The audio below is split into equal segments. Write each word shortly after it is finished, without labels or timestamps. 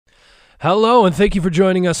Hello, and thank you for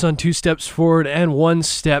joining us on Two Steps Forward and One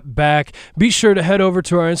Step Back. Be sure to head over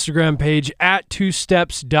to our Instagram page at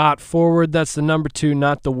 2steps.forward. That's the number 2,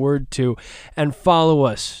 not the word 2, and follow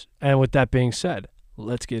us. And with that being said,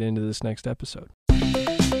 let's get into this next episode.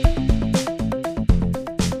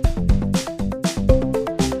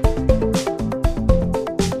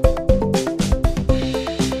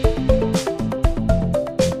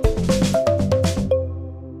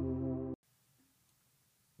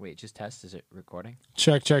 Wait, just test. Is it recording?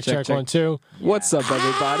 Check. 1, 2. Yeah. What's up,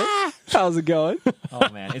 everybody? How's it going? Oh,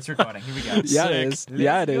 man. It's recording. Here we go. Yeah, it is.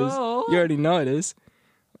 Yeah, it is. go. You already know it is.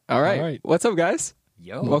 All right. What's up, guys?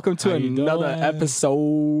 Yo. Welcome to How you another doing?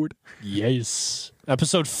 episode. Yes.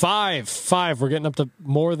 Episode 5. We're getting up to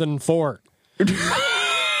more than 4.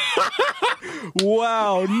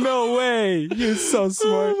 Wow, no way. You're so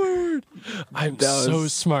smart. I'm That so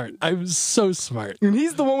was- smart. I'm so smart. And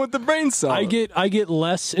he's the one with the brain cell. I get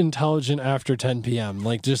less intelligent after 10 p.m.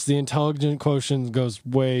 Like, just the intelligent quotient goes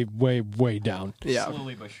way, way, way down. Yeah,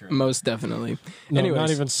 Slowly but surely. most definitely. No, Anyways,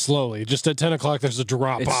 not even slowly. Just at 10 o'clock, there's a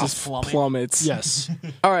drop it's off. just Plummet. plummets. Yes.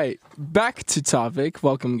 All right, back to topic.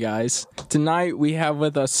 Welcome, guys. Tonight we have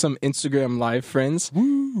with us some Instagram Live friends.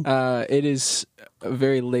 It is a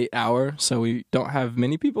very late hour, so we don't have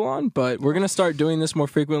many people on, but we're going to start doing this more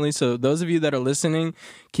frequently. So those of you that are listening,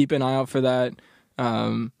 keep an eye out for that.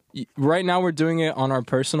 Right now we're doing it on our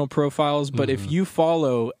personal profiles, but if you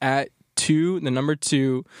follow at the number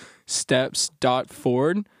 2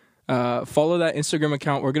 steps.forward, follow that Instagram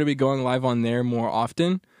account. We're going to be going live on there more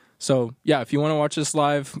often. So yeah, if you want to watch us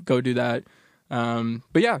live, go do that.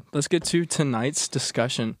 But yeah, let's get to tonight's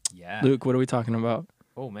discussion. Yeah. Luke, what are we talking about?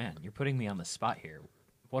 Oh, man. You're putting me on the spot here.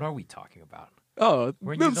 What are we talking about? Oh,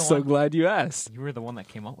 Weren't you I'm the so one- glad you asked. You were the one that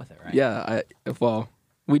came up with it, right? Yeah,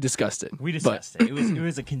 we discussed it. We but- discussed it. It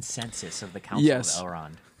was a consensus of the Council Yes. of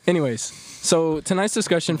Elrond. Anyways, so tonight's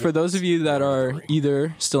discussion, for those of you that are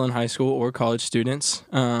either still in high school or college students,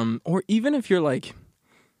 or even if you're like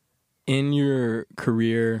in your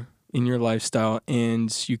career, in your lifestyle,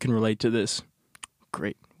 and you can relate to this,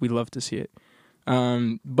 great. We'd love to see it.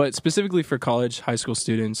 But specifically for college, high school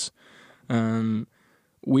students,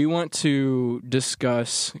 we want to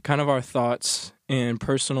discuss kind of our thoughts and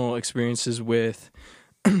personal experiences with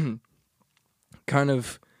kind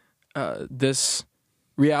of this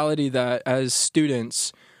reality that as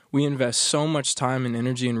students, we invest so much time and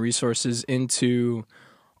energy and resources into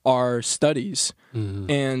our studies.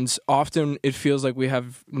 And often it feels like we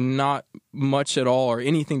have not much at all or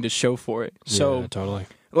anything to show for it. So yeah, totally.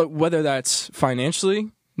 like, whether that's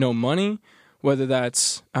financially, no money, whether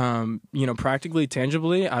that's, practically,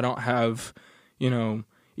 tangibly, I don't have,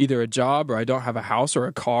 either a job or I don't have a house or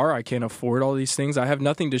a car. I can't afford all these things. I have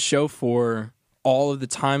nothing to show for all of the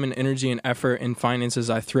time and energy and effort and finances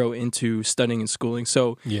I throw into studying and schooling.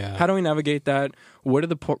 So Yeah. how do we navigate that? What are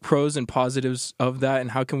the pros and positives of that? And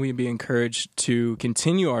how can we be encouraged to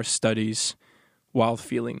continue our studies while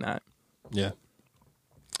feeling that? Yeah.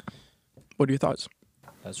 What are your thoughts?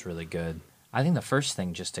 That's really good. I think the first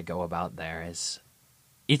thing just to go about there is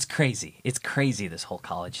it's crazy. It's crazy, this whole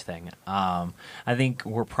college thing. I think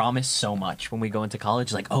we're promised so much when we go into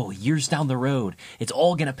college, like, oh, years down the road, it's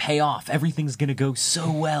all going to pay off. Everything's going to go so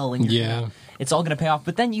well. And Yeah. it's all going to pay off.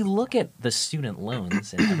 But then you look at the student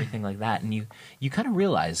loans and everything like that, and you kind of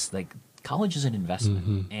realize, like, college is an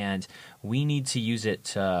investment, and we need to use it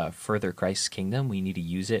to further Christ's kingdom. We need to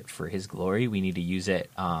use it for his glory. We need to use it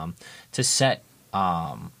to set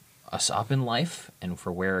us up in life and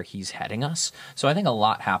for where he's heading us. So I think a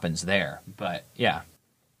lot happens there. But yeah.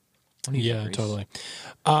 What do you think, Reese? Totally.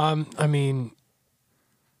 I mean,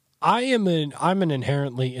 I'm an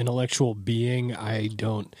inherently intellectual being.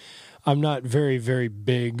 I'm not very, very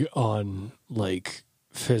big on like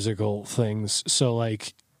physical things. So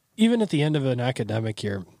like, even at the end of an academic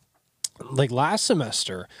year, like last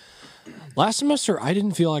semester, I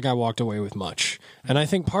didn't feel like I walked away with much. And I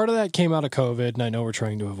think part of that came out of COVID, and I know we're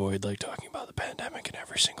trying to avoid like talking about the pandemic in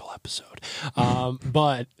every single episode.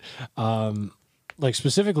 But like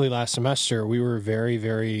specifically last semester, we were very,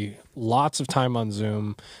 very lots of time on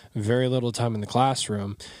Zoom, very little time in the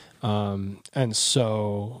classroom. And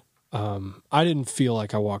so I didn't feel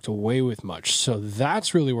like I walked away with much. So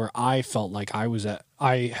that's really where I felt like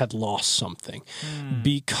I had lost something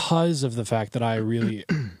because of the fact that I really,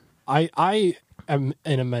 I am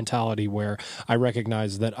in a mentality where I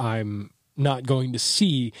recognize that I'm not going to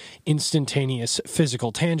see instantaneous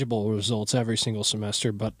physical tangible results every single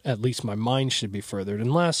semester, but at least my mind should be furthered.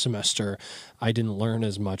 And last semester I didn't learn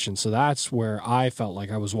as much. And so that's where I felt like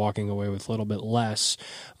I was walking away with a little bit less.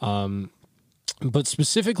 But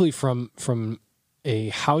specifically from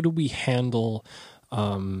how do we handle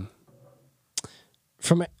from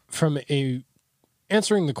a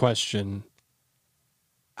answering the question,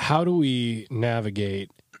 how do we navigate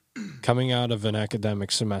coming out of an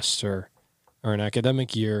academic semester or an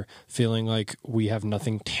academic year feeling like we have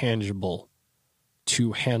nothing tangible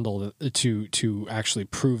to handle, to actually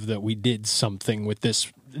prove that we did something with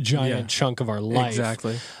this giant chunk of our life?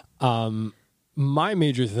 Exactly. My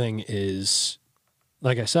major thing is,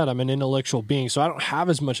 like I said, I'm an intellectual being, so I don't have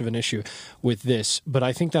as much of an issue with this, but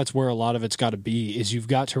I think that's where a lot of it's got to be, is you've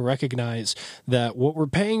got to recognize that what we're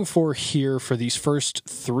paying for here for these first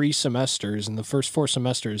 3 semesters and the first 4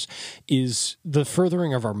 semesters is the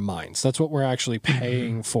furthering of our minds. That's what we're actually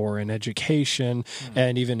paying for in education.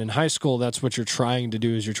 And even in high school, that's what you're trying to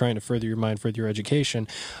do, is you're trying to further your mind, further your education.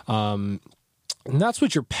 And that's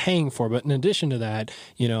what you're paying for. But in addition to that,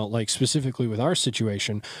 you know, like specifically with our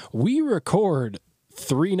situation, we record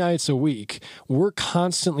 3 nights a week. We're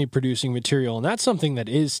constantly producing material, and that's something that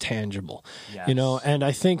is tangible. Yes. You know, and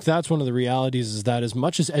I think that's one of the realities, is that as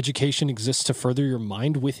much as education exists to further your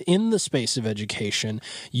mind within the space of education,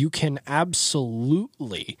 you can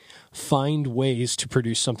absolutely find ways to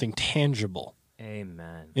produce something tangible.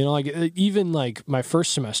 Amen. You know, like even like my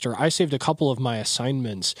first semester, I saved a couple of my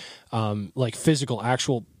assignments, like physical,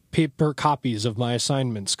 actual paper copies of my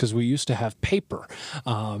assignments, because we used to have paper.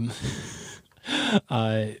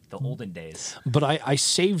 The olden days. But I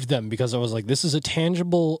saved them because I was like, this is a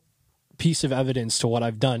tangible piece of evidence to what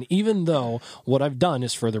I've done, even though what I've done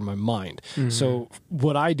is further my mind. So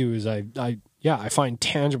what I do is I find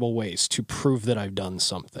tangible ways to prove that I've done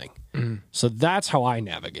something. So that's how I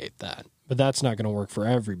navigate that. But that's not going to work for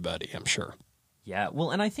everybody, I'm sure. Yeah,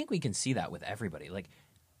 well, and I think we can see that with everybody. Like,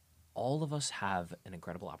 all of us have an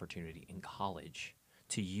incredible opportunity in college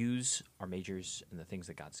to use our majors and the things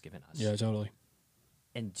that God's given us. Yeah, totally.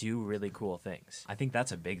 And do really cool things. I think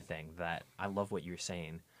that's a big thing that I love what you're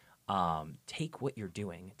saying. Take what you're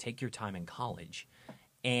doing, take your time in college,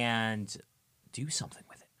 and do something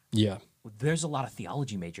with it. Yeah. There's a lot of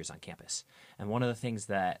theology majors on campus. And one of the things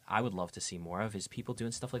that I would love to see more of is people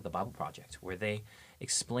doing stuff like the Bible Project, where they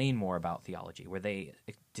explain more about theology, where they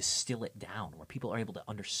distill it down, where people are able to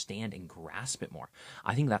understand and grasp it more.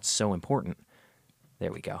 I think that's so important.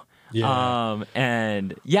 There we go. Yeah.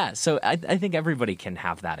 And yeah, so I think everybody can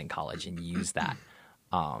have that in college and use that.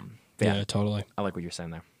 Yeah, totally. I like what you're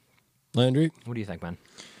saying there. Landry? What do you think, man?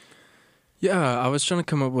 Yeah, I was trying to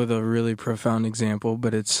come up with a really profound example,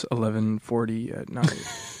 but it's 11:40 at night,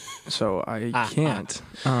 so I can't.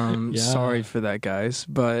 Sorry for that, guys.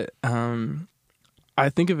 But I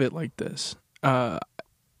think of it like this.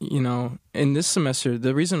 You know, in this semester,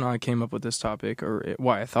 the reason I came up with this topic, or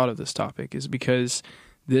why I thought of this topic, is because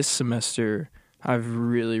this semester I've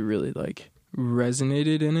really, really like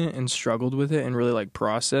resonated in it and struggled with it and really like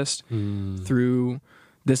processed through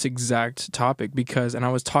this exact topic, because, and I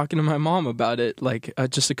was talking to my mom about it like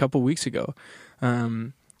just a couple weeks ago,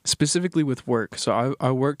 specifically with work. So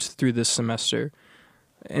I worked through this semester,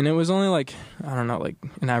 and it was only like, I don't know, like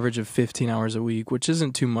an average of 15 hours a week, which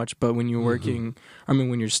isn't too much. But when you're working, I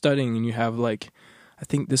mean, when you're studying and you have like, I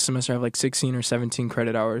think this semester I have like 16 or 17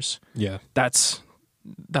 credit hours. Yeah. That's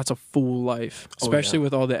a full life, especially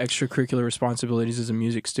with all the extracurricular responsibilities as a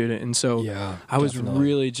music student. And so I was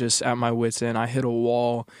really just at my wit's end. I hit a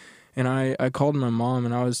wall, and I called my mom,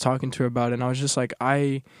 and I was talking to her about it, and I was just like,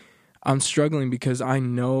 I'm struggling because I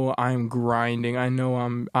know I'm grinding. I know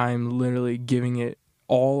I'm literally giving it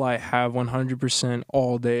all I have 100%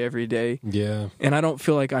 all day, every day. Yeah. And I don't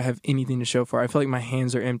feel like I have anything to show for it. I feel like my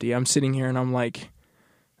hands are empty. I'm sitting here and I'm like,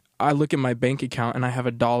 I look at my bank account and I have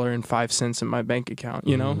 $1.05 in my bank account,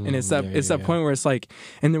 you know? And it's that point where it's like,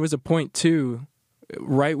 and there was a point too,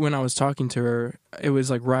 right when I was talking to her, it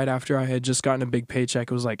was like right after I had just gotten a big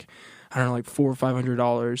paycheck. It was like, I don't know, like $400 or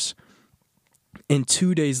 $500. And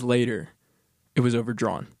 2 days later, it was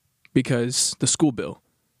overdrawn because the school bill.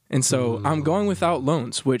 And so I'm going without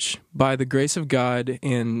loans, which by the grace of God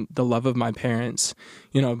and the love of my parents,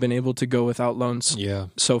 you know, I've been able to go without loans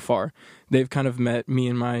so far. They've kind of met me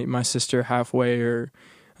and my sister halfway, or,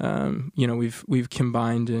 you know, we've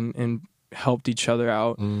combined and helped each other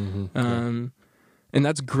out. And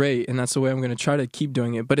that's great. And that's the way I'm going to try to keep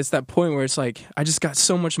doing it. But it's that point where it's like, I just got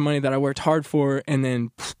so much money that I worked hard for, and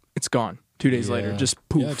then it's gone 2 days later, just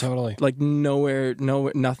poof. Yeah, totally. Like nowhere,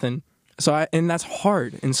 nothing. So and that's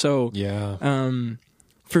hard. And so,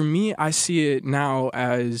 for me, I see it now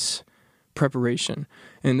as preparation.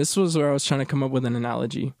 And this was where I was trying to come up with an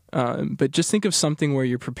analogy. But just think of something where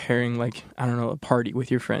you're preparing, like, I don't know, a party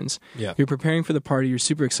with your friends. Yeah. You're preparing for the party. You're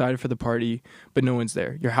super excited for the party, but no one's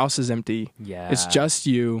there. Your house is empty. Yeah. It's just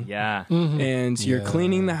you. Yeah. And you're Yeah.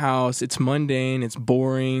 cleaning the house. It's mundane. It's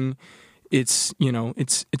boring. It's, you know,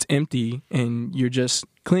 it's empty, and you're just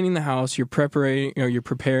cleaning the house. You're preparing,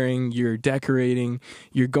 you're decorating,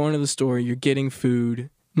 you're going to the store, you're getting food.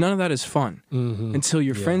 None of that is fun until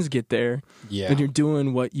your friends get there, and you're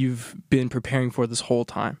doing what you've been preparing for this whole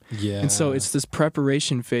time. Yeah. And so it's this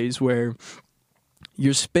preparation phase where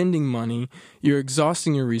you're spending money, you're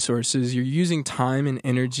exhausting your resources, you're using time and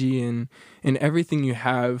energy and everything you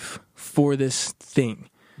have for this thing.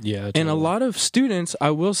 Yeah. And a lot of students, I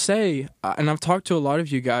will say, and I've talked to a lot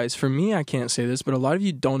of you guys, for me, I can't say this, but a lot of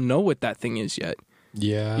you don't know what that thing is yet.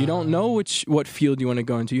 Yeah. You don't know what field you want to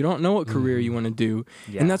go into. You don't know what career you want to do.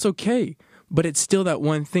 Yeah. And that's okay. But it's still that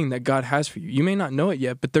one thing that God has for you. You may not know it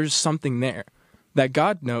yet, but there's something there that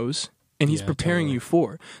God knows, and he's Yeah, preparing totally. you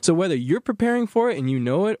for. So whether you're preparing for it and you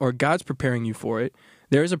know it, or God's preparing you for it,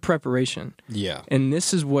 there is a preparation. Yeah. And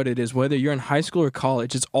this is what it is. Whether you're in high school or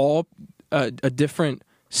college, it's all a different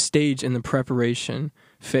stage in the preparation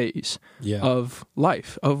phase of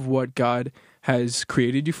life, of what God has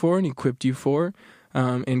created you for and equipped you for,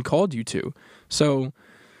 and called you to. So,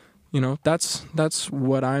 you know, that's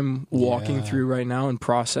what I'm walking Yeah. through right now and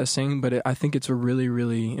processing. But I think it's a really,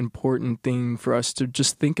 really important thing for us to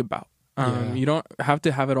just think about. Yeah. You don't have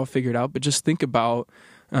to have it all figured out, but just think about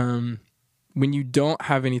when you don't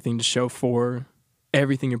have anything to show for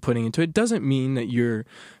everything you're putting into it. It doesn't mean that you're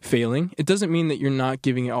failing. It doesn't mean that you're not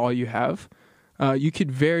giving it all you have. You could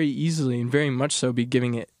very easily and very much so be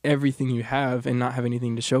giving it everything you have and not have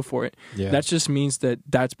anything to show for it. Yeah. That just means that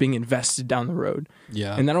that's being invested down the road.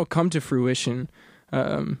 Yeah. And that'll come to fruition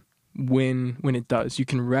when it does. You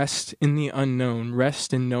can rest in the unknown,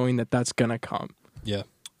 rest in knowing that that's going to come. Yeah.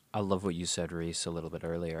 I love what you said, Reese, a little bit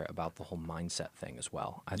earlier about the whole mindset thing as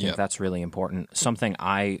well. I think Yep. that's really important. Something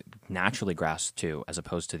I naturally grasp to, as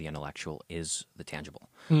opposed to the intellectual, is the tangible.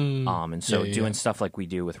 And so Yeah. doing stuff like we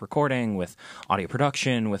do with recording, with audio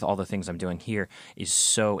production, with all the things I'm doing here is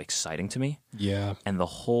so exciting to me. Yeah. And the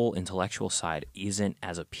whole intellectual side isn't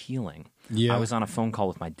as appealing. Yeah. I was on a phone call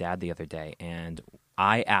with my dad the other day, and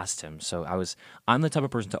I asked him, I'm the type of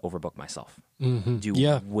person to overbook myself,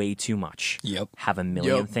 do way too much, Yep. have a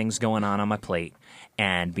million things going on my plate,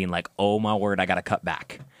 and being like, oh my word, I got to cut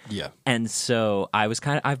back. Yeah. And so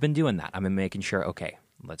I've been doing that. I've been making sure, okay,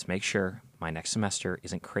 let's make sure my next semester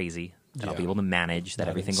isn't crazy, that I'll be able to manage, that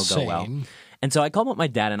everything will go well. insane. And so I called up my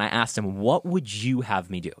dad and I asked him, what would you have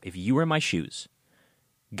me do? If you were in my shoes,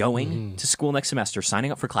 going to school next semester,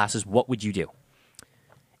 signing up for classes, what would you do?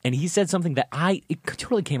 And he said something that it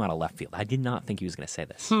totally came out of left field. I did not think he was going to say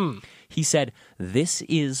this. He said, this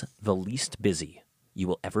is the least busy you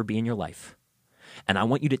will ever be in your life. And I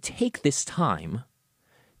want you to take this time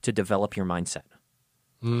to develop your mindset.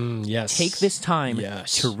 Yes. Take this time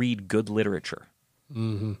Yes. to read good literature,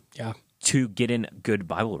 Yeah. to get in good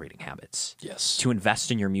Bible reading habits, Yes. to invest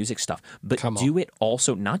in your music stuff. But Come do it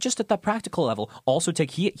also, not just at the practical level, also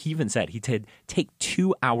he even said, take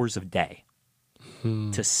 2 hours a day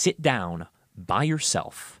to sit down by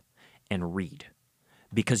yourself and read,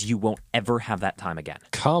 because you won't ever have that time again.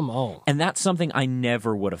 Come on. And that's something I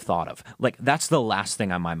never would have thought of. Like, that's the last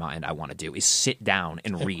thing on my mind I want to do is sit down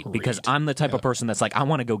and read, because I'm the type of person that's like, I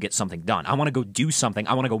want to go get something done. I want to go do something.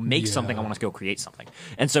 I want to go make something. I want to go create something.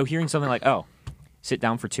 And so hearing something like, oh, sit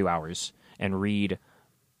down for 2 hours and read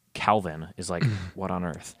Calvin is like, what on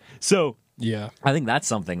earth? So Yeah. I think that's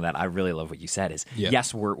something that I really love what you said is, Yeah.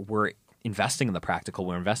 yes, we're investing in the practical,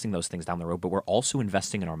 we're investing those things down the road, but we're also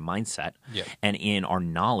investing in our mindset Yeah. and in our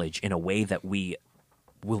knowledge in a way that we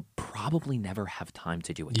will probably never have time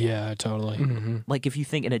to do again. Yeah, totally. Like, if you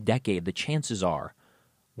think in a decade, the chances are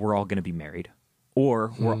we're all going to be married,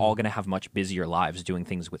 or we're all going to have much busier lives doing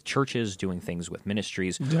things with churches, doing things with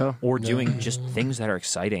ministries, or doing just things that are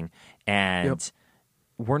exciting. And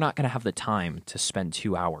we're not going to have the time to spend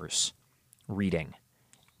 2 hours reading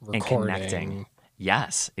and connecting. Recording.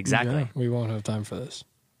 Yes, exactly. Yeah. We won't have time for this.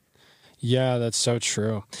 Yeah, that's so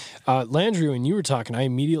true. Landry, when you were talking, I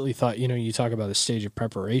immediately thought, you talk about the stage of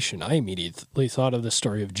preparation. I immediately thought of the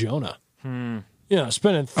story of Jonah.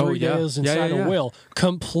 Spending 3 days inside a whale,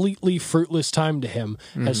 completely fruitless time to him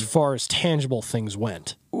as far as tangible things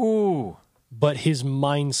went. Ooh. but his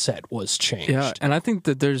mindset was changed. Yeah, and I think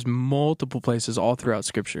that there's multiple places all throughout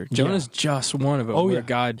Scripture. Jonah's just one of them where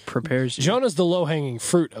God prepares you. Jonah's the low-hanging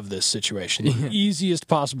fruit of this situation, the easiest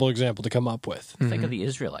possible example to come up with. Think of the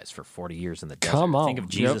Israelites for 40 years in the desert. Come on. Think of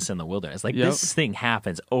Jesus in the wilderness. Like, this thing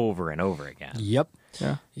happens over and over again. Yep.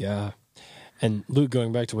 Yeah. And Luke,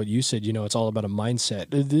 going back to what you said, it's all about a mindset.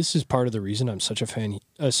 This is part of the reason I'm such a fan,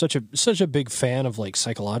 such a big fan of like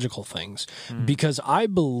psychological things, because I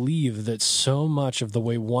believe that so much of the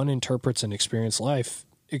way one interprets and experiences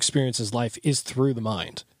life is through the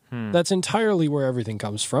mind. That's entirely where everything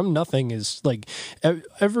comes from. Nothing is like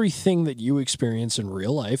everything that you experience in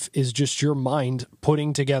real life is just your mind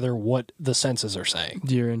putting together what the senses are saying.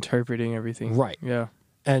 You're interpreting everything. Right. Yeah.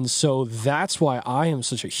 And so that's why I am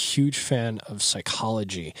such a huge fan of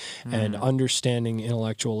psychology and understanding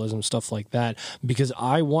intellectualism, stuff like that, because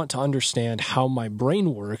I want to understand how my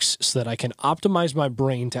brain works so that I can optimize my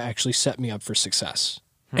brain to actually set me up for success.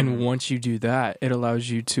 And once you do that, it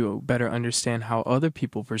allows you to better understand how other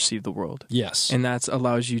people perceive the world. Yes. And that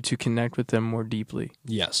allows you to connect with them more deeply.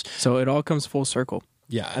 Yes. So it all comes full circle.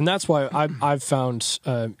 Yeah, and that's why I've found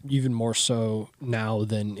even more so now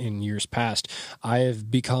than in years past, I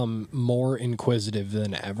have become more inquisitive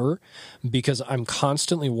than ever because I'm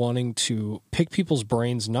constantly wanting to pick people's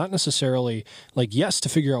brains, not necessarily like, yes, to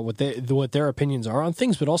figure out what their opinions are on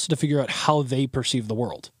things, but also to figure out how they perceive the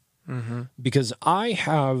world. Because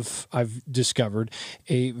I've discovered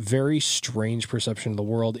a very strange perception of the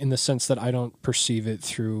world in the sense that I don't perceive it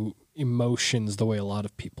through emotions the way a lot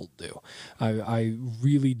of people do. I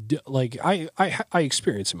really do, like I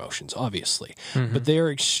experience emotions, obviously, but they are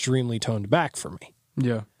extremely toned back for me.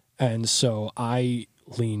 Yeah. And so I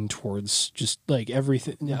lean towards just like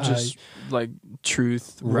everything, just like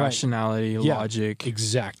truth, rationality, logic.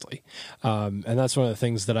 Exactly. And that's one of the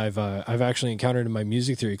things that I've actually encountered in my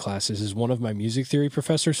music theory classes is one of my music theory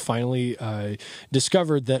professors finally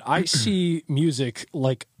discovered that I see music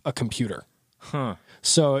like a computer.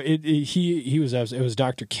 So it was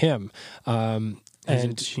Dr. Kim. He's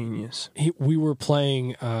a genius. We were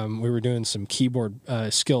playing, we were doing some keyboard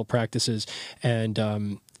skill practices,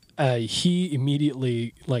 and he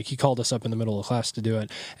immediately, he called us up in the middle of class to do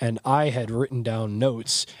it, and I had written down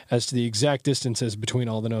notes as to the exact distances between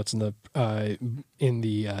all the notes in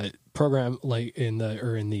the program, in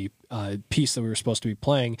the piece that we were supposed to be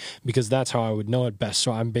playing, because that's how I would know it best.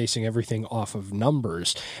 So I'm basing everything off of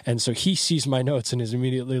numbers, and so he sees my notes and is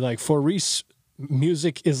immediately like, "For Reese,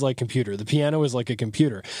 music is like computer. The piano is like a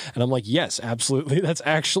computer." And I'm like, yes, absolutely. That's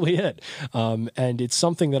actually it. And it's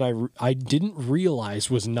something that I didn't realize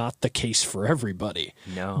was not the case for everybody.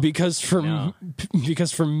 No. Because for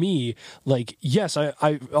me, like, yes, I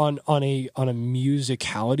on a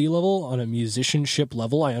musicality level, on a musicianship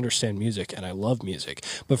level, I understand music and I love music.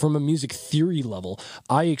 But from a music theory level,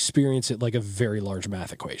 I experience it like a very large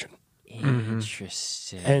math equation.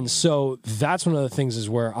 Interesting. And so that's one of the things is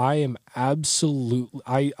where I am absolutely,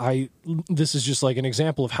 this is just like an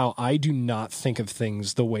example of how I do not think of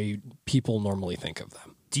things the way people normally think of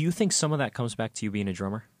them. Do you think some of that comes back to you being a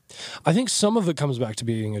drummer? I think some of it comes back to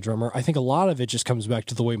being a drummer. I think a lot of it just comes back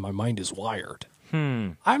to the way my mind is wired.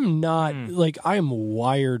 I'm not, I am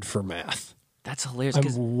wired for math. That's hilarious.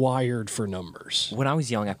 I'm wired for numbers. When I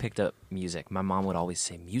was young, I picked up music. My mom would always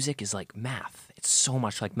say, music is like math. It's so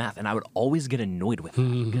much like math. And I would always get annoyed with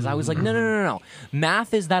that because I was like, no.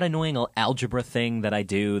 Math is that annoying algebra thing that I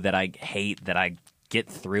do that I hate, that I get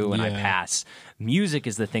through and I pass. Music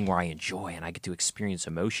is the thing where I enjoy and I get to experience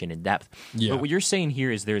emotion in depth. Yeah. But what you're saying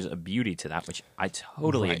here is there's a beauty to that, which I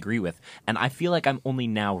totally agree with. And I feel like I'm only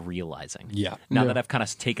now realizing. Now that I've kind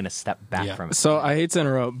of taken a step back from it. So I hate to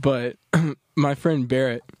interrupt, but my friend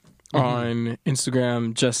Barrett on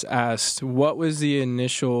Instagram just asked, what was the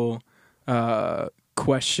initial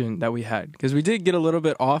question that we had? Because we did get a little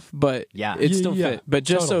bit off, but it still fit. But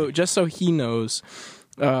just so he knows,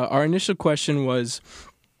 our initial question was,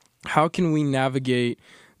 how can we navigate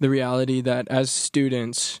the reality that as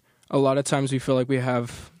students, a lot of times we feel like we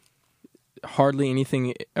have hardly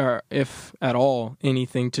anything, or if at all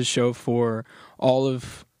anything, to show for all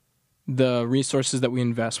of the resources that we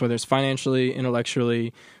invest, whether it's financially,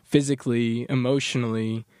 intellectually, physically,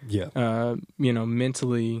 emotionally,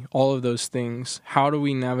 mentally, all of those things. How do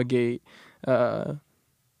we navigate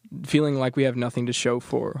feeling like we have nothing to show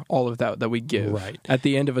for all of that we give at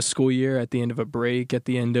the end of a school year, at the end of a break, at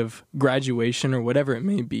the end of graduation, or whatever it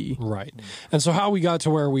may be? Right. And so how we got to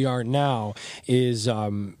where we are now is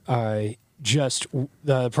just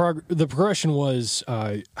the progression was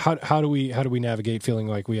how do we navigate feeling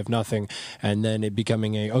like we have nothing, and then it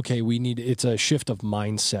becoming it's a shift of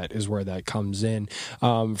mindset is where that comes in,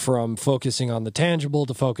 from focusing on the tangible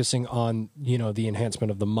to focusing on the enhancement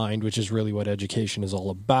of the mind, which is really what education is all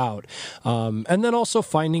about, and then also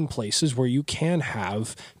finding places where you can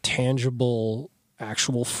have tangible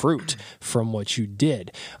actual fruit from what you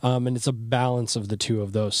did, and it's a balance of the two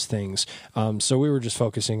of those things. So we were just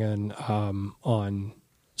focusing on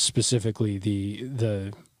specifically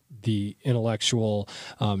the intellectual,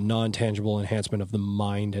 non-tangible enhancement of the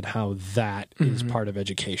mind and how that is part of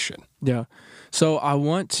education. Yeah. So I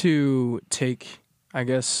want to take, I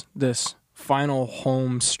guess, this final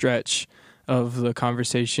home stretch of the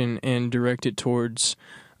conversation and direct it towards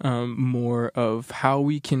more of how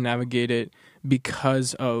we can navigate it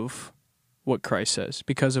because of what Christ says,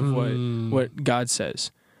 because of what God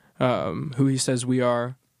says, who He says we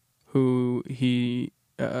are, who He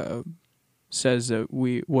says that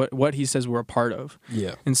what He says we're a part of.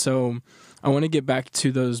 Yeah. And so I want to get back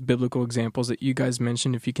to those biblical examples that you guys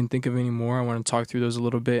mentioned. If you can think of any more, I want to talk through those a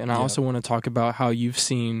little bit. And I also want to talk about how you've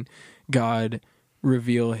seen God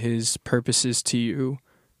reveal His purposes to you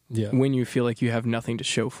when you feel like you have nothing to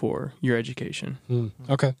show for your education.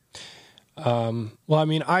 Okay. Well, I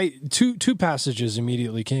mean, two passages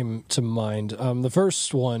immediately came to mind. The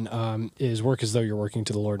first one is work as though you're working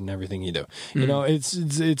to the Lord in everything you do. You know,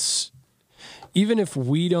 it's even if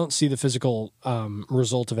we don't see the physical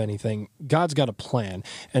result of anything, God's got a plan.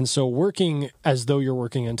 And so working as though you're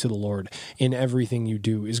working unto the Lord in everything you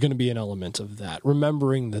do is going to be an element of that.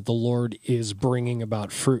 Remembering that the Lord is bringing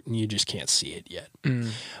about fruit and you just can't see it yet.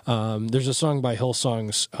 There's a song by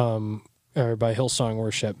Hillsong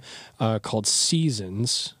Worship called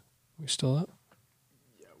Seasons. We still up?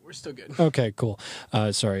 Yeah, we're still good. Okay, cool.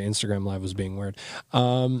 Sorry, Instagram Live was being weird.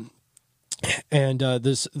 And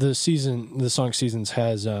the song Seasons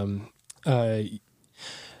has in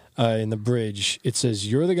the bridge it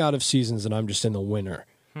says, "You're the God of seasons and I'm just in the winter."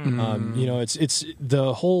 It's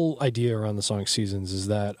the whole idea around the song Seasons is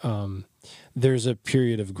that there's a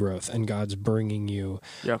period of growth and God's bringing you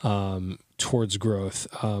towards growth.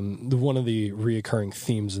 One of the reoccurring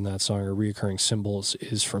themes in that song, or reoccurring symbols,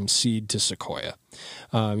 is from seed to sequoia.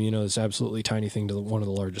 This absolutely tiny thing to one of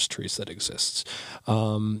the largest trees that exists.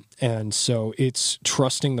 And so it's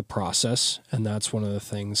trusting the process, and that's one of the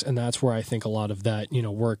things. And that's where I think a lot of that,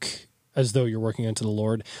 work as though you're working unto the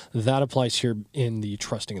Lord, that applies here in the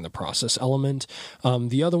trusting in the process element.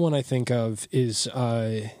 The other one I think of is...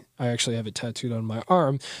 I actually have it tattooed on my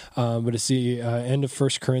arm, but it's the end of 1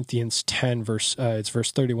 Corinthians 10, it's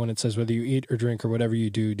verse 31. It says, "Whether you eat or drink or whatever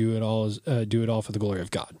you do, do it all for the glory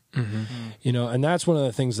of God." And that's one of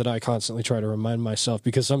the things that I constantly try to remind myself,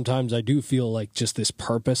 because sometimes I do feel like just this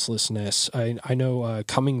purposelessness. I know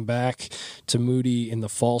coming back to Moody in the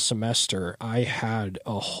fall semester, I had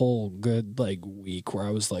a whole good week where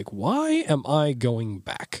I was like, why am I going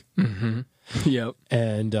back? Yep.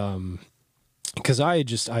 And because I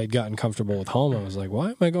had gotten comfortable with home. I was like,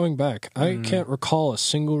 why am I going back? I can't recall a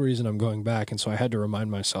single reason I'm going back. And so I had to remind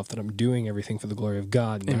myself that I'm doing everything for the glory of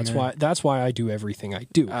God. And that's why I do everything I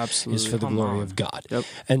do. Absolutely. Is for the glory of God. Yep.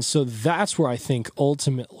 And so that's where I think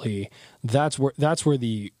ultimately that's where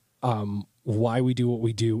the why we do what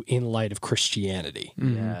we do in light of Christianity.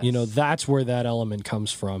 Yes. That's where that element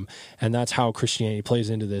comes from. And that's how Christianity plays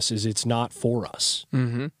into this, is it's not for us.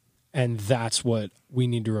 And that's what we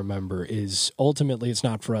need to remember, is ultimately it's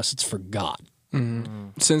not for us, it's for God.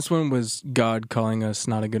 Since when was God calling us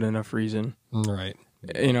not a good enough reason? Right.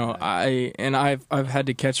 I've had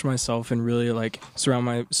to catch myself and really surround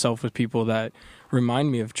myself with people that remind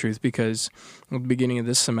me of truth, because at the beginning of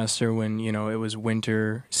this semester when, it was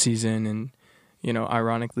winter season and,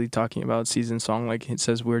 ironically talking about season song, it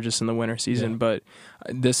says we're just in the winter season, but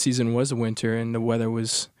this season was a winter and the weather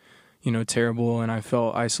was terrible, and I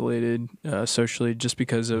felt isolated socially just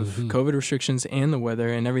because of COVID restrictions and the weather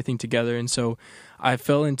and everything together. And so I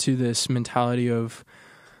fell into this mentality of,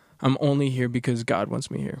 I'm only here because God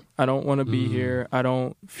wants me here. I don't want to be here. I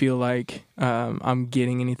don't feel like I'm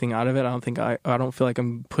getting anything out of it. I don't feel like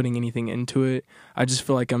I'm putting anything into it. I just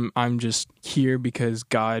feel like I'm just here because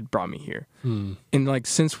God brought me here. And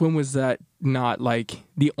since when was that not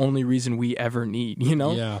the only reason we ever need,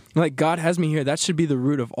 Yeah. God has me here. That should be the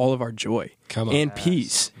root of all of our joy and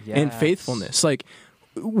peace and faithfulness.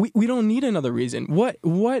 We don't need another reason.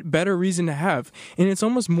 What better reason to have? And it's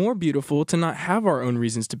almost more beautiful to not have our own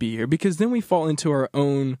reasons to be here, because then we fall into our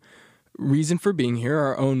own reason for being here,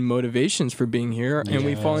 our own motivations for being here, and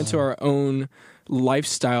we fall into our own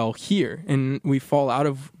lifestyle here, and we fall out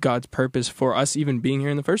of God's purpose for us even being here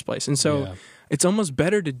in the first place. And so Yeah. it's almost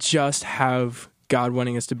better to just have God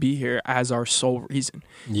wanting us to be here as our sole reason.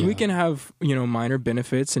 Yeah. We can have, minor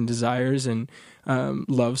benefits and desires and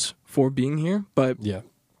loves for being here, but Yeah.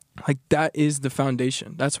 like that is the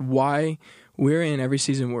foundation. That's why we're in every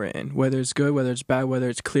season we're in, whether it's good, whether it's bad, whether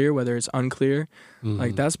it's clear, whether it's unclear.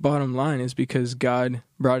 Like that's bottom line, is because God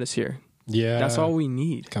brought us here. Yeah. That's all we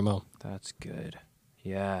need. Come on. That's good.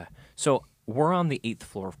 Yeah. So we're on the 8th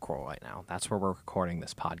floor of Coral right now. That's where we're recording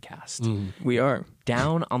this podcast. We are.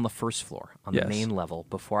 Down on the first floor, on Yes. the main level,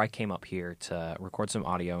 before I came up here to record some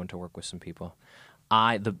audio and to work with some people,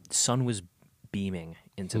 the sun was beaming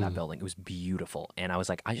into that building. It was beautiful. And I was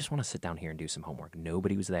like, I just want to sit down here and do some homework.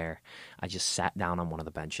 Nobody was there. I just sat down on one of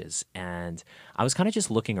the benches and I was kind of just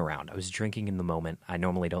looking around. I was drinking in the moment. I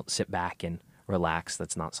normally don't sit back and relax.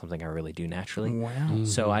 That's not something I really do naturally. Wow.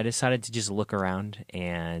 So I decided to just look around,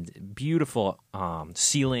 and beautiful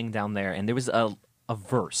ceiling down there. And there was a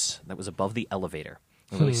verse that was above the elevator.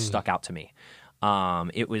 It really stuck out to me.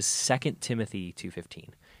 It was 2 Timothy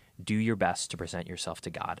 2:15. Do your best to present yourself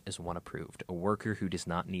to God as one approved, a worker who does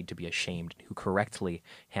not need to be ashamed, who correctly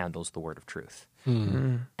handles the word of truth.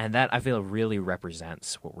 And that, I feel, really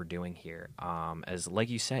represents what we're doing here. As like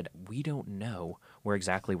you said, we don't know where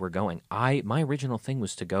exactly we're going. My original thing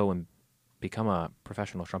was to go and become a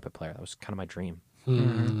professional trumpet player. That was kind of my dream.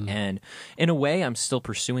 And in a way, I'm still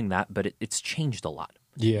pursuing that, but it's changed a lot.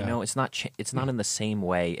 Yeah. It's not in the same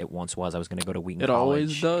way it once was. I was going to go to Wheaton It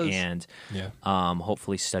College always does. and Yeah.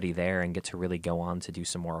 hopefully study there and get to really go on to do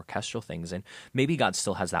some more orchestral things. And maybe God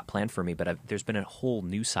still has that plan for me, but there's been a whole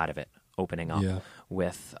new side of it opening up Yeah.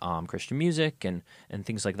 with Christian music and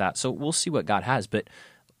things like that. So we'll see what God has. But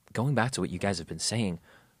going back to what you guys have been saying,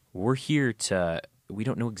 we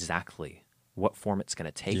don't know exactly what form it's going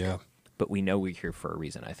to take. Yeah. But we know we're here for a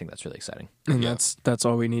reason. I think that's really exciting. And Yeah. that's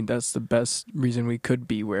all we need. That's the best reason we could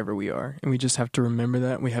be wherever we are. And we just have to remember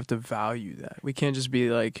that. We have to value that. We can't just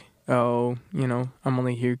be like, oh, I'm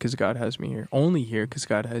only here because God has me here. Only here because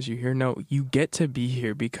God has you here. No, you get to be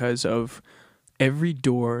here because of every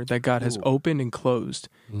door that God has opened and closed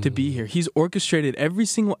to be here. He's orchestrated every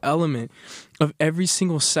single element of every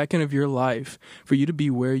single second of your life for you to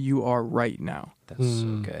be where you are right now. That's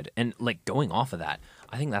so good. And like going off of that,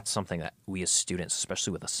 I think that's something that we as students,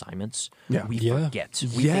 especially with assignments, we Yeah. forget. We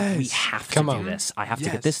think we Yes. have to Come do on. this. I have to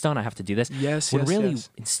Yes. get this done. I have to do this. Yes, When yes, really, yes.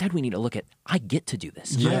 instead, we need to look at, I get to do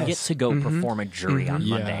this. I Yes. get to go perform a jury on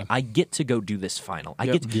Yeah. Monday. I get to go do this final. I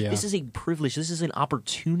Yep. get to, Yeah. This is a privilege. This is an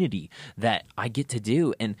opportunity that I get to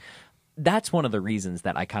do. And that's one of the reasons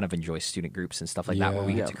that I kind of enjoy student groups and stuff like that, where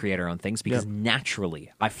we get Yeah. to create our own things, because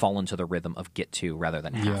naturally I fall into the rhythm of get to rather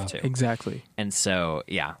than have to. Exactly. And so,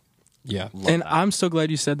 yeah. Yeah. Love And that. I'm so glad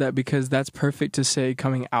you said that, because that's perfect to say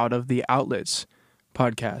coming out of the Outlets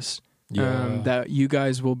podcast Yeah. that you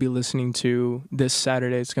guys will be listening to this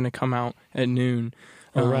Saturday. It's going to come out at noon.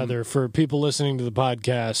 Or rather, for people listening to the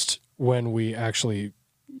podcast, when we actually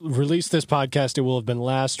release this podcast, it will have been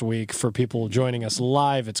last week. For people joining us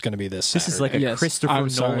live, it's going to be this Saturday. This is like a Yes, Christopher I'm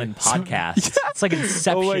sorry. Nolan podcast. It's like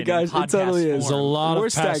Inception. Oh my gosh, in it totally podcast is. There's a form. lot We're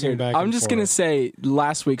of passing staggered. back I'm and just going to forth. say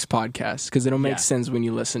last week's podcast because it'll make Yeah. sense when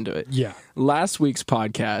you listen to it. Yeah. Last week's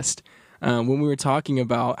podcast, when we were talking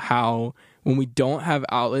about how when we don't have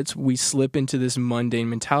outlets, we slip into this mundane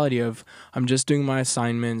mentality of, I'm just doing my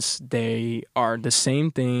assignments. They are the same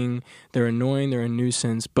thing. They're annoying. They're a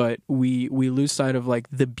nuisance. But we lose sight of like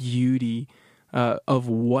the beauty of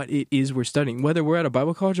what it is we're studying, whether we're at a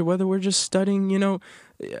Bible college or whether we're just studying,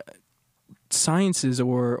 sciences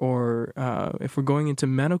or if we're going into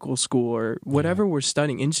medical school or whatever we're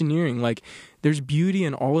studying, engineering. Like, there's beauty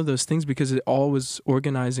in all of those things because it all was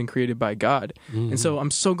organized and created by God. And so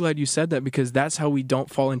I'm so glad you said that, because that's how we don't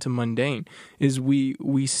fall into mundane, is we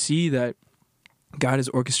see that God has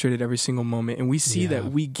orchestrated every single moment, and we see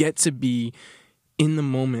that we get to be in the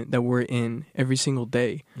moment that we're in every single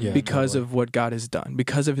day because of what God has done,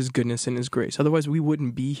 because of his goodness and his grace. Otherwise, we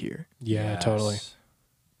wouldn't be here. Yeah, Yes. totally.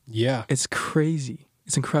 Yeah. It's crazy.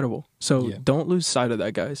 It's incredible. So Yeah. don't lose sight of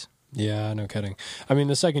that, guys. Yeah, no kidding. I mean,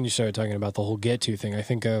 the second you started talking about the whole get to thing, I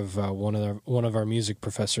think of one of our music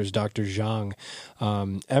professors, Dr. Zhang.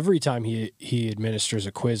 Every time he administers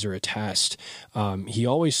a quiz or a test, he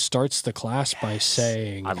always starts the class by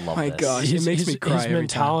saying, I love My this. God. It makes me cry His every time.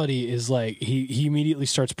 mentality is like he immediately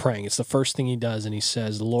starts praying. It's the first thing he does, and he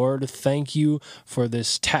says, "Lord, thank you for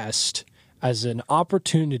this test as an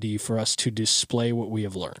opportunity for us to display what we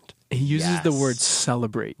have learned." He uses the Yes. word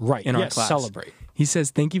celebrate Right? in our Yes, class. celebrate. He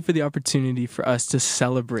says, thank you for the opportunity for us to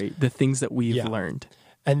celebrate the things that we've Yeah. learned.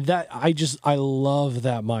 And that I love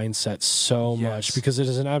that mindset so much because it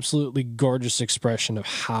is an absolutely gorgeous expression of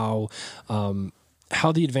how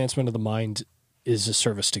the advancement of the mind is a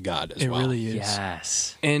service to God as well. It really is.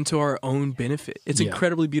 Yes. And to our own benefit. It's an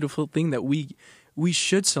incredibly beautiful thing that we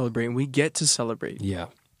should celebrate and we get to celebrate. Yeah.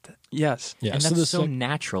 Yes. Yeah. And that's so like,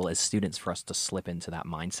 natural as students for us to slip into that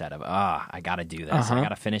mindset of, I got to do this. I got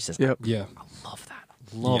to finish this. Yep. yeah. I love that.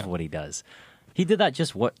 I love what he does. He did that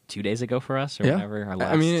just, 2 days ago for us or whatever? Our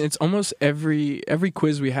last... I mean, it's almost every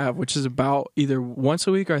quiz we have, which is about either once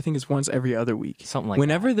a week or I think it's once every other week. Something like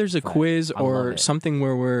Whenever that. there's a But quiz I love or it. something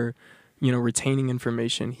where we're, retaining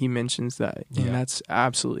information, he mentions that. And that's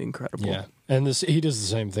absolutely incredible. Yeah. And he does the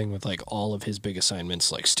same thing with like all of his big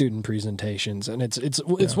assignments, like student presentations, and it's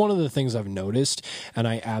one of the things I've noticed, and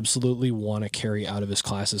I absolutely want to carry out of his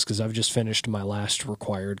classes because I've just finished my last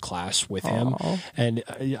required class with him, and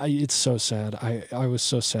it's so sad. I was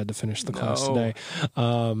so sad to finish the class today.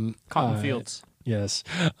 Cotton fields. Yes.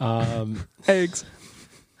 Eggs.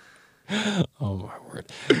 Oh my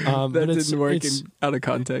word. That didn't work out of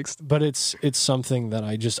context. But it's something that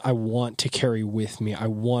I want to carry with me. I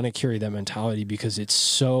want to carry that mentality because it's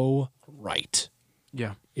so right.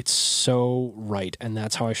 Yeah. It's so right. And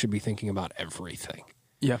that's how I should be thinking about everything.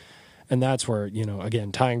 Yeah. And that's where,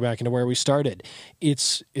 again, tying back into where we started,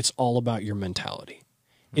 it's all about your mentality.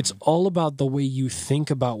 It's all about the way you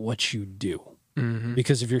think about what you do. Mm-hmm.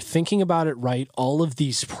 Because if you're thinking about it right, all of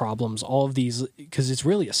these problems, because it's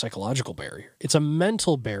really a psychological barrier. It's a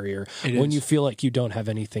mental barrier when you feel like you don't have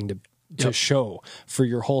anything to show for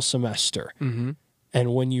your whole semester. Mm-hmm.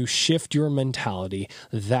 And when you shift your mentality,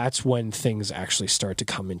 that's when things actually start to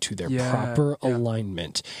come into their proper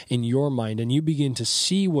alignment in your mind. And you begin to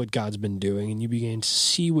see what God's been doing, and you begin to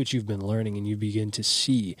see what you've been learning, and you begin to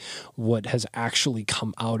see what has actually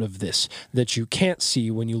come out of this that you can't see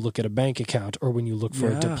when you look at a bank account or when you look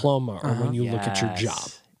for a diploma or when you look at your job.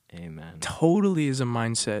 Amen. Totally is a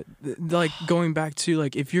mindset. Like going back to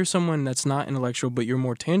like if you're someone that's not intellectual but you're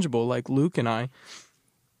more tangible, like Luke and I,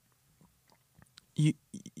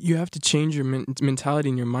 you have to change your mentality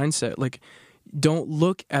and your mindset. Like, don't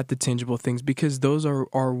look at the tangible things because those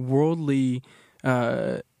are worldly,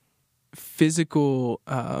 physical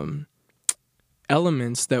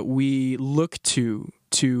elements that we look to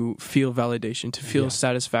feel validation, to feel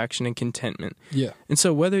satisfaction and contentment. Yeah. And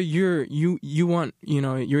so whether you want,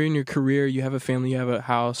 you're in your career, you have a family, you have a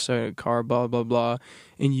house, a car, blah, blah, blah,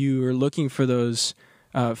 and you are looking for those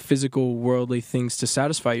physical, worldly things to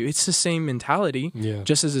satisfy you. It's the same mentality. Yeah.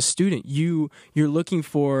 Just as a student, you're looking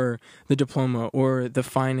for the diploma or the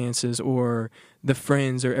finances or the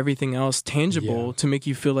friends or everything else tangible to make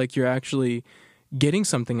you feel like you're actually getting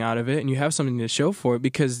something out of it and you have something to show for it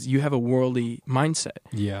because you have a worldly mindset.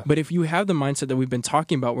 Yeah. But if you have the mindset that we've been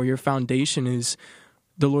talking about where your foundation is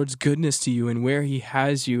the Lord's goodness to you and where he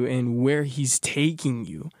has you and where he's taking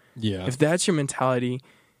you. Yeah. If that's your mentality,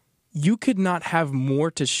 you could not have more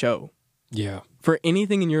to show for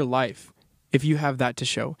anything in your life if you have that to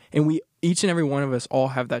show. And each and every one of us all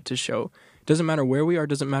have that to show. Doesn't matter where we are,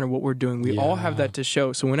 doesn't matter what we're doing. We all have that to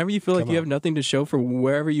show. So whenever you feel like you have nothing to show for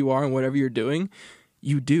wherever you are and whatever you're doing,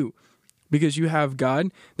 you do. Because you have God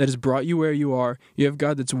that has brought you where you are. You have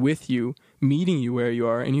God that's with you, meeting you where you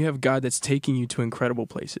are, and you have God that's taking you to incredible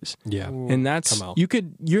places. Yeah. And that's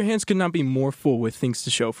your hands could not be more full with things to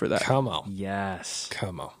show for that. Come on. Yes.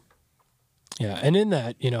 Come on. Yeah, and in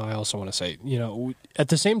that, I also want to say, at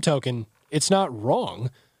the same token, it's not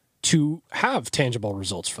wrong to have tangible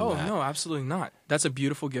results from that. Oh, no, absolutely not. That's a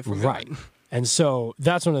beautiful gift from God. Right. And so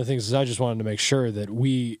that's one of the things is I just wanted to make sure that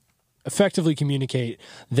we effectively communicate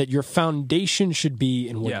that your foundation should be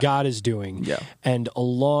in what God is doing. Yeah. And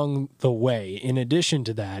along the way, in addition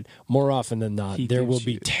to that, more often than not, there will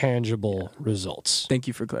be tangible results. Thank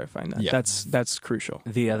you for clarifying that. Yeah. That's crucial.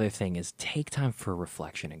 The other thing is take time for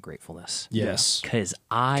reflection and gratefulness. Yes. Because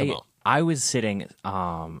I was sitting,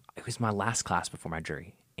 it was my last class before my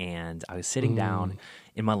jury, and I was sitting down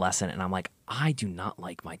in my lesson, and I'm like, I do not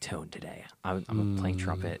like my tone today. I'm playing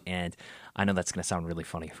trumpet, and I know that's going to sound really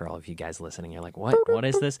funny for all of you guys listening. You're like, what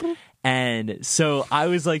is this? And so I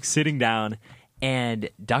was like sitting down, and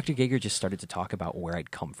Dr. Gager just started to talk about where I'd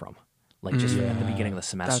come from, like just at the beginning of the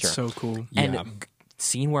semester. That's so cool. And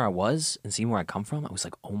seeing where I was and seeing where I come from, I was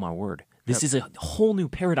like, oh my word, this is a whole new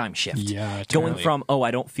paradigm shift. Yeah, totally. Going from,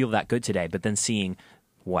 I don't feel that good today, but then seeing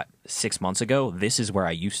 6 months ago, this is where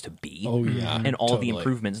I used to be. Oh, yeah. And all the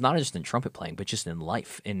improvements, not just in trumpet playing, but just in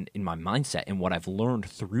life, in my mindset, and what I've learned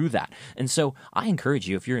through that. And so I encourage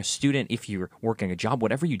you, if you're a student, if you're working a job,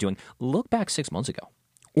 whatever you're doing, look back 6 months ago.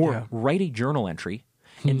 Or write a journal entry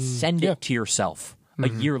and send it to yourself a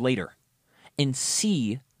year later. and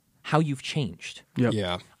see how you've changed. Yep.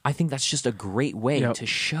 Yeah. I think that's just a great way Yep. to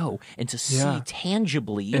show and to see Yeah.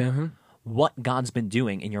 tangibly what God's been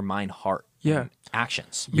doing in your mind, heart, Yeah. and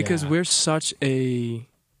actions. Because Yeah. we're such a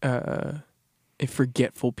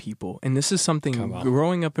forgetful people, and this is something. Come on.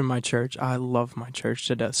 Growing up in my church, I love my church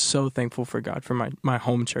to death. So thankful for God for my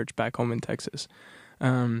home church back home in Texas.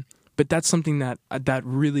 But that's something that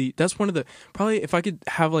really, that's one of the, probably if I could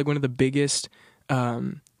have like one of the biggest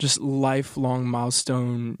just lifelong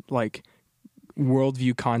milestone like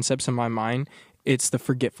worldview concepts in my mind, it's the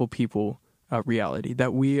forgetful people reality,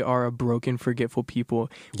 that we are a broken, forgetful people.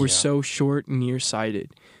 We're Yeah. so short,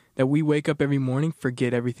 nearsighted that we wake up every morning,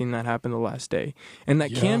 forget everything that happened the last day. And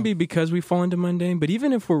that Yeah. can be because we fall into mundane, but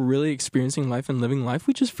even if we're really experiencing life and living life,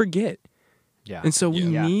 we just forget. Yeah. And so we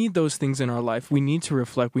Yeah. need those things in our life. We need to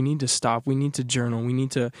reflect. We need to stop. We need to journal. We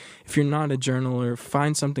need to, if you're not a journaler,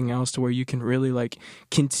 find something else to where you can really like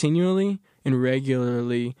continually and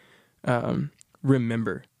regularly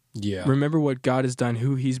remember. Yeah. Remember what God has done,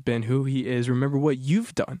 who he's been, who he is. Remember what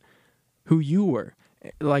you've done, who you were.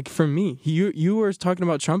 Like for me, you were talking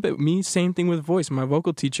about trumpet. Me, same thing with voice. My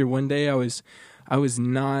vocal teacher, one day I was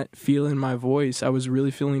not feeling my voice. I was really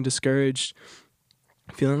feeling discouraged,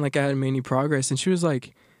 feeling like I hadn't made any progress. And she was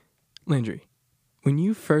like, Landry, when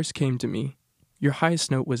you first came to me, your highest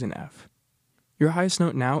note was an F. Your highest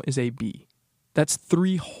note now is a B. That's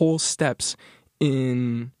 3 whole steps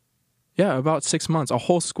in, about 6 months, a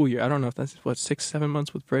whole school year. I don't know if that's, 6, 7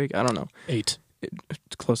 months with break? I don't know. 8.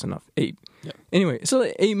 It's close enough. 8. Yep. Anyway,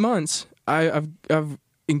 so 8 months, I've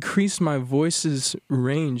increased my voice's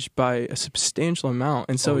range by a substantial amount.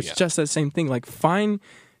 And so it's just that same thing. Like find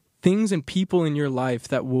things and people in your life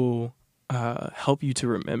that will help you to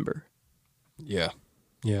remember. Yeah.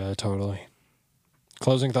 Yeah, totally.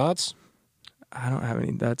 Closing thoughts? I don't have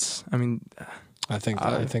any. I think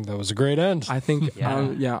that was a great end. I think,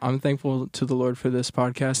 I'm thankful to the Lord for this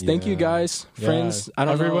podcast. Thank you guys, friends. Yeah. I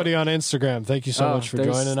don't Everybody know. on Instagram, thank you so much for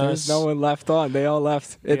joining us. There's no one left on. They all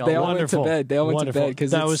left. They all went to Wonderful. bed. They all went to Wonderful. bed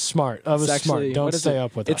because that was smart. That was smart. Don't stay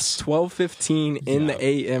up with It's us. 12:15 in the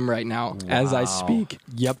a.m. right now as I speak.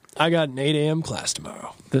 Yep. I got an 8 a.m. class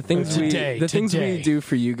tomorrow. The things Today. we do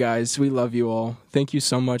for you guys, we love you all. Thank you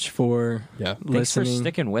so much for Thanks listening. for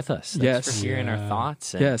sticking with us. Thanks Yes. for hearing our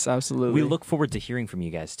thoughts. And Yes, absolutely. we look forward to hearing from you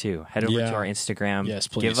guys too. Head over to our Instagram. Yes,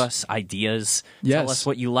 please. Give us ideas. Yes. Tell us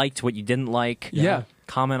what you liked, what you didn't like. Yeah.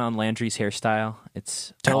 Comment on Landry's hairstyle.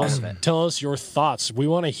 It's Tell all us, of it. tell us your thoughts. We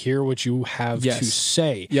want to hear what you have Yes. to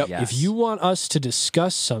say. Yep. Yes. If you want us to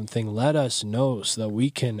discuss something, let us know so that we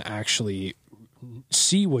can actually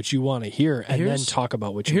see what you want to hear and then talk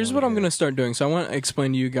about what you Here's what I'm going going to start doing. So I want to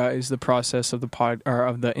explain to you guys the process of the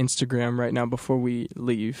of the Instagram right now before we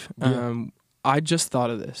leave. Yeah. I just thought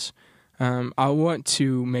of this. I want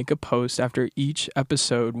to make a post after each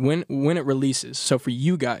episode when it releases. So for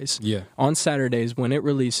you guys, on Saturdays when it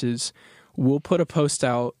releases, we'll put a post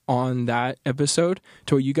out on that episode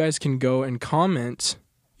to where you guys can go and comment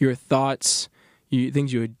your thoughts,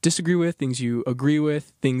 things you disagree with, things you agree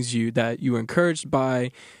with, things that you were encouraged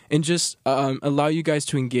by, and just allow you guys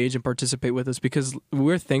to engage and participate with us, because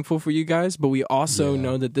we're thankful for you guys, but we also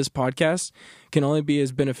know that this podcast can only be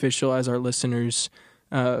as beneficial as our listeners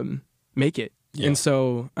make it. Yeah. And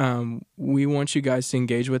so we want you guys to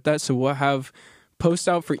engage with that. So we'll have posts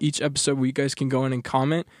out for each episode where you guys can go in and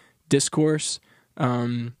comment, discourse,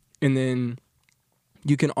 and then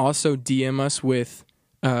you can also DM us with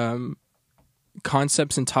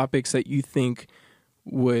concepts and topics that you think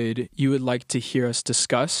you would like to hear us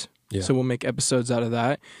discuss. Yeah. So we'll make episodes out of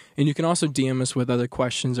that. And you can also DM us with other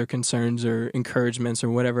questions or concerns or encouragements or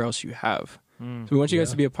whatever else you have. So we want you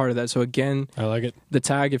guys to be a part of that. So again, I like it. The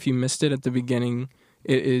tag, if you missed it at the beginning,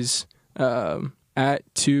 it is at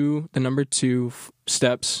 2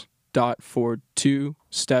 steps .forward, 2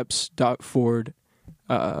 steps.forward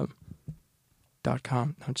 .com.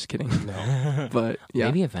 No, I'm just kidding. No. But yeah.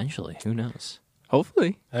 Maybe eventually. Who knows?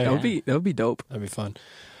 Hopefully. Hey, that would be dope. That'd be fun.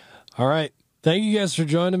 All right. Thank you guys for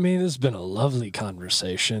joining me. This has been a lovely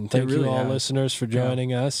conversation. Thank you all listeners for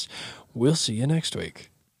joining us. We'll see you next week.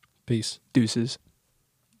 Peace. Deuces.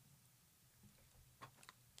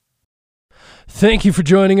 Thank you for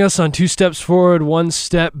joining us on 2 Steps Forward, 1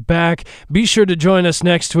 Step Back. Be sure to join us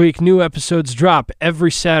next week. New episodes drop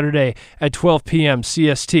every Saturday at 12 p.m.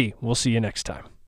 CST. We'll see you next time.